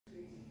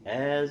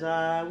As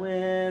I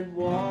went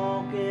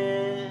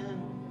walking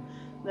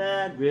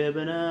that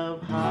ribbon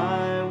of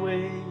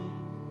highway,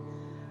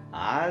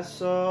 I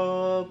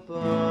saw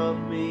above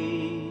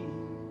me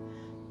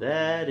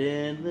that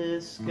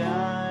endless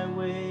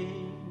skyway.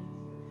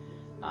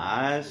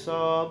 I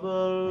saw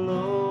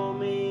below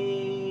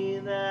me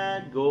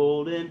that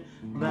golden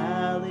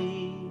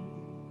valley.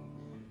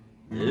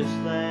 This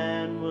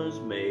land was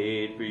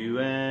made for you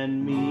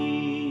and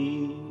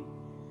me.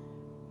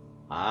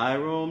 I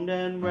roamed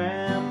and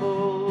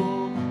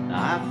rambled,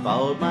 I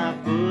followed my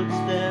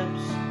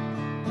footsteps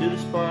to the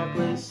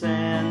sparkling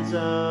sands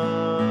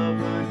of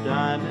her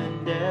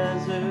diamond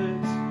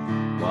deserts,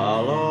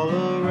 while all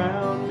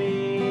around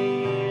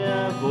me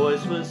a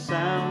voice was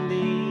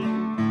sounding.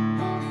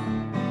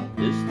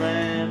 This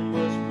land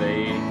was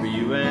made for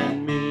you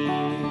and me.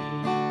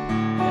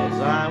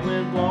 As I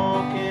went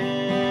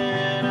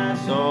walking, I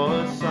saw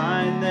a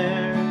sign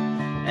there,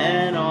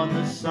 and on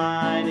the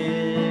sign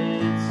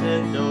it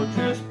said no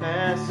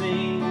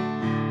trespassing,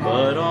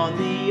 but on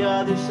the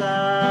other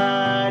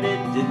side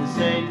it didn't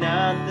say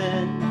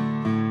nothing.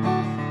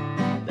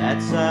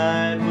 That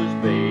side was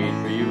made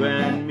for you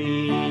and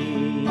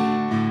me.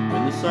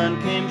 When the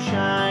sun came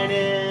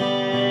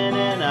shining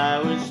and I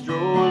was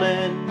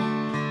strolling,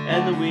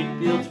 and the wheat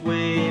fields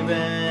waving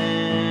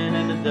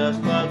and the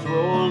dust clouds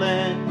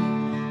rolling,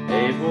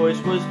 a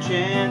voice was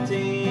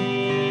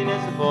chanting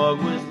as the fog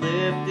was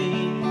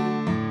lifting.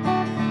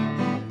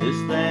 This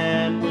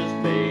land was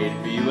made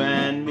for you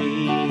and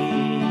me.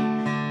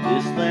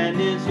 This land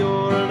is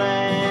your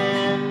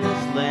land,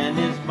 this land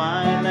is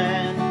my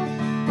land.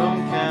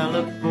 From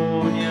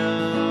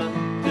California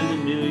to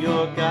the New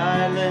York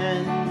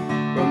Island,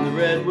 from the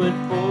redwood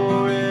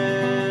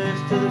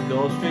forest to the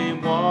Gulf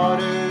Stream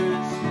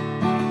waters,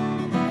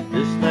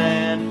 this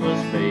land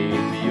was made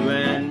for you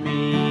and me.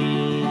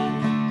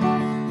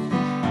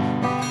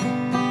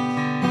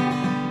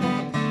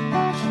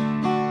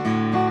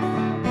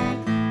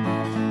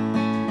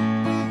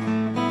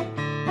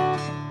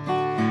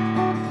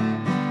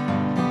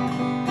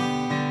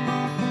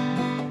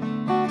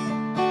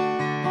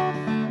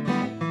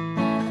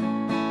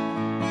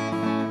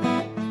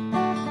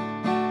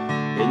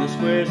 In the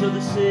squares of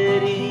the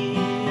city,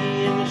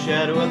 in the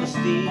shadow of the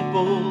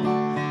steeple,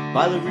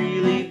 by the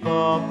relief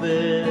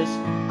office,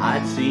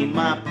 I'd seen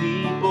my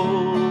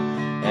people.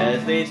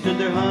 As they stood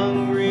there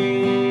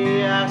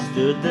hungry, I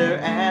stood there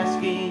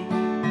asking,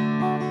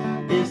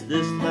 is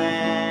this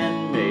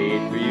land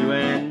made for you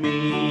and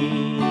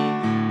me?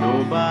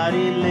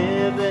 Nobody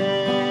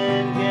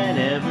living can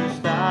ever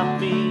stop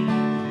me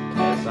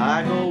as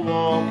I go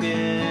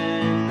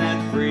walking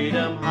that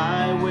freedom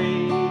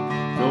highway.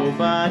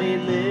 Nobody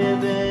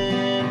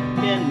living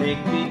can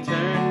make me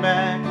turn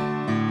back.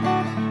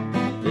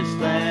 This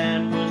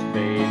land was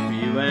made for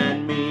you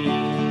and me.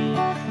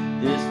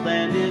 This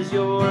land is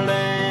your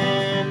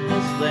land,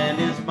 this land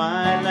is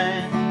my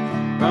land.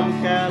 From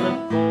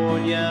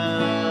California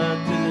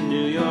to the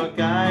New York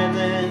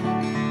Island,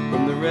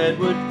 from the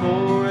redwood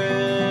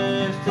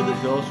forest to the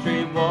Gulf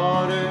Stream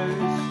waters,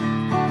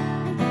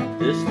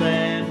 this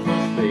land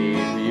was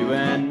made for you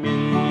and me.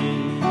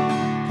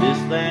 This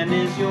land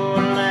is your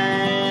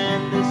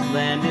land, this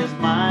land is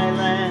my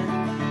land.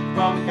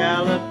 From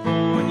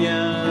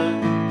California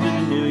to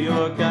the New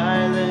York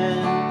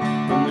Island,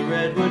 from the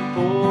redwood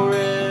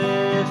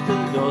forest to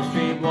the Gulf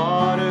Stream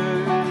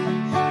waters,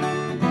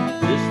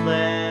 this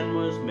land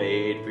was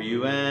made for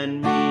you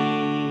and me.